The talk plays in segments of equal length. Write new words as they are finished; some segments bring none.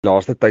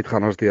Laaste tyd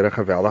gaan ons deur 'n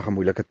geweldige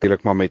moeilike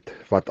tyd, maar met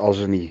wat als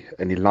in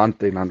die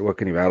land en dan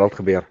ook in die wêreld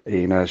gebeur.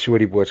 En so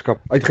die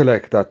boodskap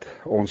uitgelek dat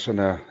ons in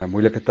 'n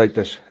moeilike tyd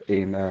is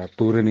en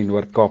boere in die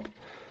Noord-Kaap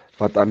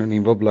wat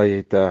anoniem wil bly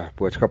het 'n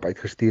boodskap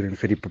uitgestuur en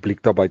vir die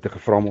publiek daar buite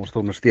gevra om ons te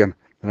ondersteun.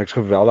 En ek is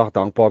geweldig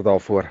dankbaar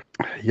daarvoor.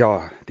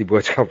 Ja, die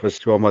boodskap is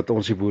so omdat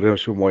ons die boere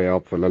so mooi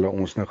help, wil hulle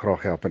ons nou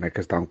graag help en ek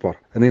is dankbaar.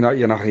 Indien daar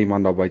enige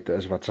iemand daar buite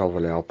is wat sal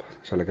wil help,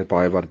 sal ek dit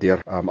baie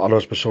waardeer. Al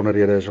ons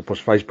besonderhede is op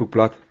ons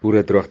Facebookblad,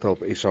 Boere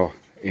Droogtehulp SA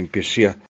MPC.